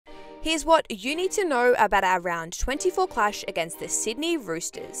Here's what you need to know about our round 24 clash against the Sydney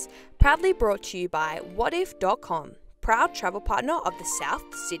Roosters, proudly brought to you by Wotif.com, proud travel partner of the South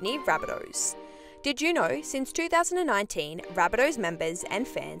Sydney Rabbitohs. Did you know, since 2019, Rabbitohs members and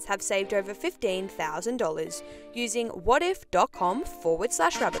fans have saved over $15,000 using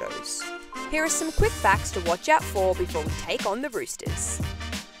Wotif.com/Rabbitohs. Here are some quick facts to watch out for before we take on the Roosters.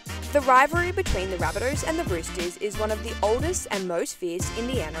 The rivalry between the Rabbitohs and the Roosters is one of the oldest and most fierce in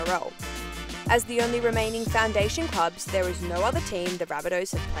the NRL. As the only remaining foundation clubs, there is no other team the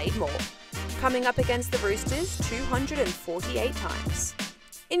Rabbitohs have played more, coming up against the Roosters 248 times.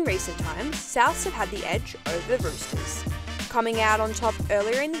 In recent times, Souths have had the edge over the Roosters, coming out on top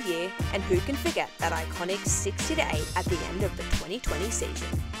earlier in the year, and who can forget that iconic 60-8 at the end of the 2020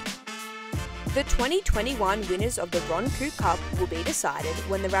 season. The 2021 winners of the Ron Coote Cup will be decided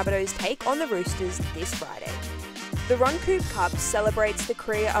when the Rabbitohs take on the Roosters this Friday. The Ron Coote Cup celebrates the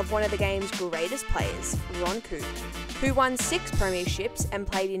career of one of the game's greatest players, Ron Coote, who won 6 premierships and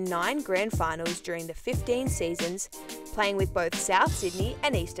played in 9 grand finals during the 15 seasons, playing with both South Sydney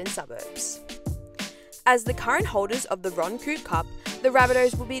and Eastern Suburbs. As the current holders of the Ron Coote Cup, the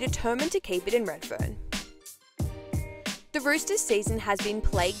Rabbitohs will be determined to keep it in Redfern. The Roosters' season has been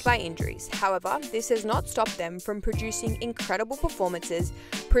plagued by injuries. However, this has not stopped them from producing incredible performances,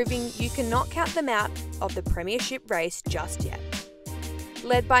 proving you cannot count them out of the premiership race just yet.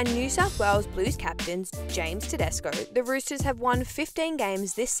 Led by New South Wales Blues captains James Tedesco, the Roosters have won 15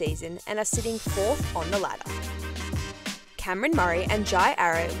 games this season and are sitting 4th on the ladder. Cameron Murray and Jai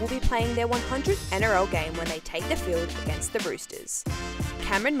Arrow will be playing their 100th NRL game when they take the field against the Roosters.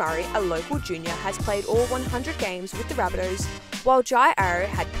 Cameron Murray, a local junior, has played all 100 games with the Rabbitohs, while Jai Arrow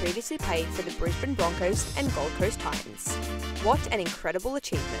had previously played for the Brisbane Broncos and Gold Coast Titans. What an incredible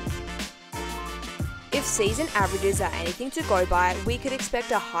achievement. If season averages are anything to go by, we could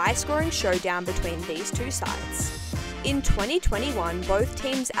expect a high-scoring showdown between these two sides. In 2021, both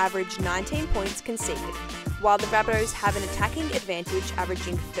teams averaged 19 points conceded, while the Rabbitohs have an attacking advantage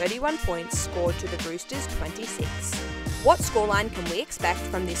averaging 31 points scored to the Roosters' 26. What scoreline can we expect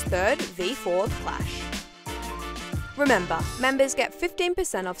from this 3rd v 4th clash? Remember, members get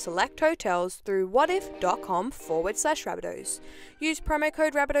 15% off select hotels through Wotif.com/Rabbitohs. Use promo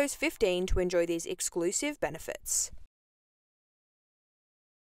code Rabbitohs15 to enjoy these exclusive benefits.